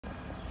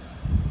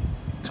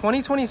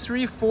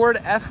2023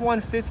 Ford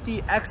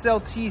F-150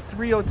 XLT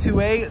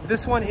 302A.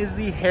 This one is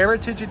the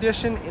Heritage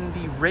Edition in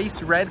the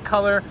race red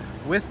color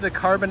with the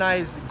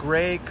carbonized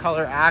gray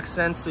color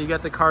accents. So you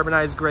get the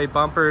carbonized gray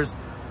bumpers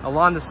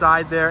along the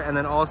side there and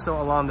then also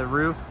along the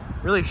roof.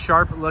 Really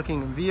sharp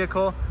looking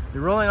vehicle.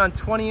 You're rolling on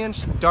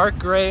 20-inch dark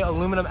gray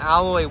aluminum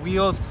alloy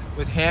wheels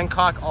with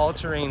Hancock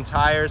all-terrain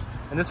tires.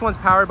 And this one's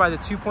powered by the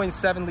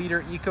 2.7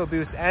 liter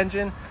EcoBoost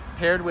engine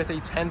paired with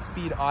a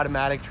 10-speed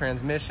automatic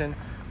transmission.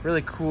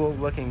 Really cool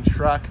looking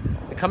truck.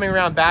 And coming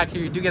around back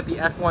here, you do get the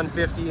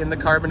F-150 in the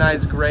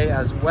carbonized gray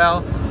as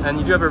well. And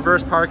you do have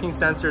reverse parking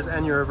sensors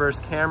and your reverse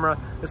camera.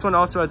 This one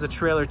also has a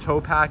trailer tow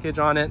package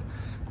on it.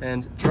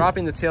 And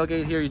dropping the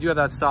tailgate here, you do have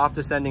that soft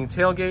descending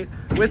tailgate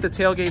with the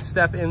tailgate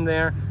step in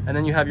there. And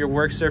then you have your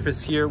work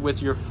surface here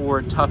with your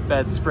Ford Tough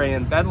Bed spray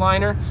and bed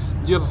liner.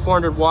 You do have a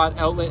 400 watt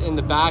outlet in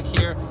the back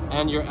here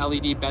and your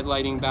LED bed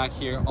lighting back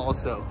here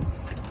also.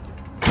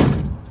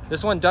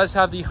 This one does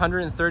have the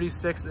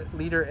 136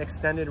 liter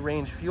extended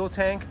range fuel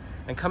tank.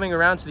 And coming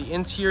around to the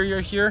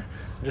interior here,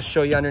 I'll just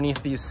show you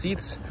underneath these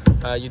seats.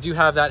 You do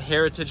have that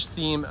heritage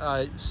theme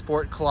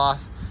sport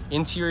cloth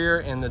interior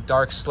in the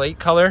dark slate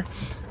color.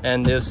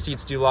 And those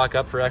seats do lock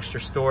up for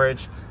extra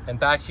storage. And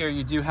back here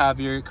you do have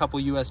your couple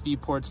USB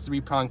ports,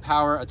 3-prong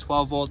power, a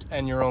 12 volt,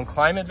 and your own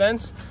climate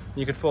vents.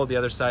 You can fold the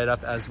other side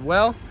up as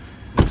well.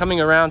 And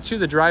coming around to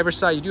the driver's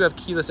side, you do have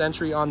keyless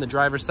entry on the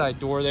driver's side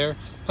door there.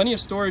 Plenty of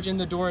storage in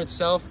the door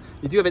itself.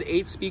 You do have an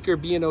 8-speaker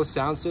B&O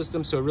sound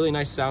system, so a really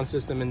nice sound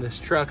system in this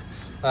truck.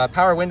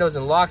 Power windows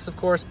and locks, of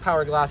course,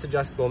 power glass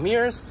adjustable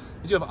mirrors.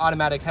 You do have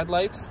automatic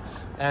headlights,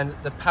 and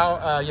the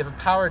power, you have a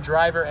power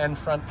driver and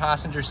front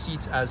passenger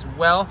seat as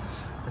well.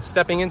 And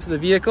stepping into the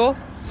vehicle,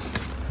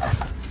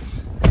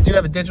 you do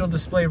have a digital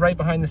display right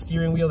behind the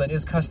steering wheel that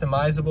is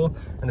customizable.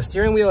 And the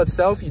steering wheel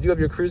itself, you do have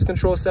your cruise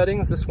control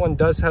settings. This one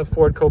does have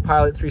Ford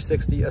Co-Pilot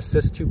 360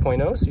 Assist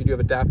 2.0, so you do have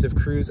adaptive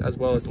cruise as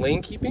well as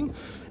lane keeping.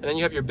 And then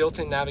you have your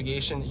built-in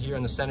navigation here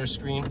on the center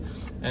screen.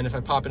 And if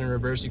I pop it in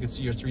reverse, you can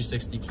see your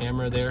 360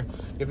 camera there.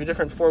 You have your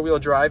different 4-wheel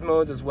drive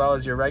modes as well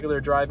as your regular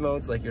drive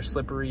modes like your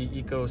slippery,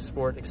 eco,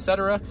 sport,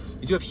 etc.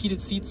 You do have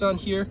heated seats on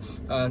here,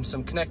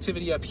 some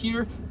connectivity up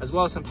here, as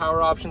well as some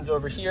power options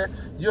over here.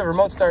 You do have a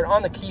remote start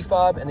on the key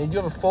fob, and then you do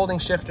have a folding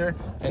shifter.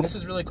 And this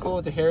is really cool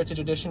with the Heritage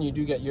Edition. You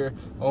do get your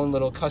own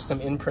little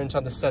custom imprint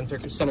on the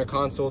center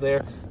console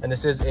there. And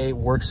this is a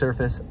work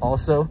surface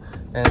also.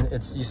 And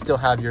you still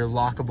have your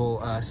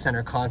lockable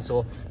center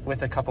console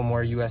with a couple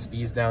more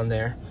USBs down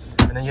there.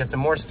 And then you have some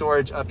more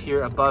storage up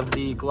here above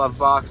the glove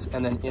box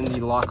and then in the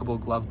lockable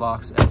glove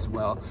box as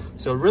well.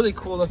 So really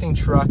cool looking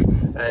truck.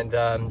 And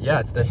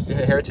yeah, the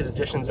Heritage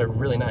Editions are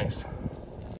really nice.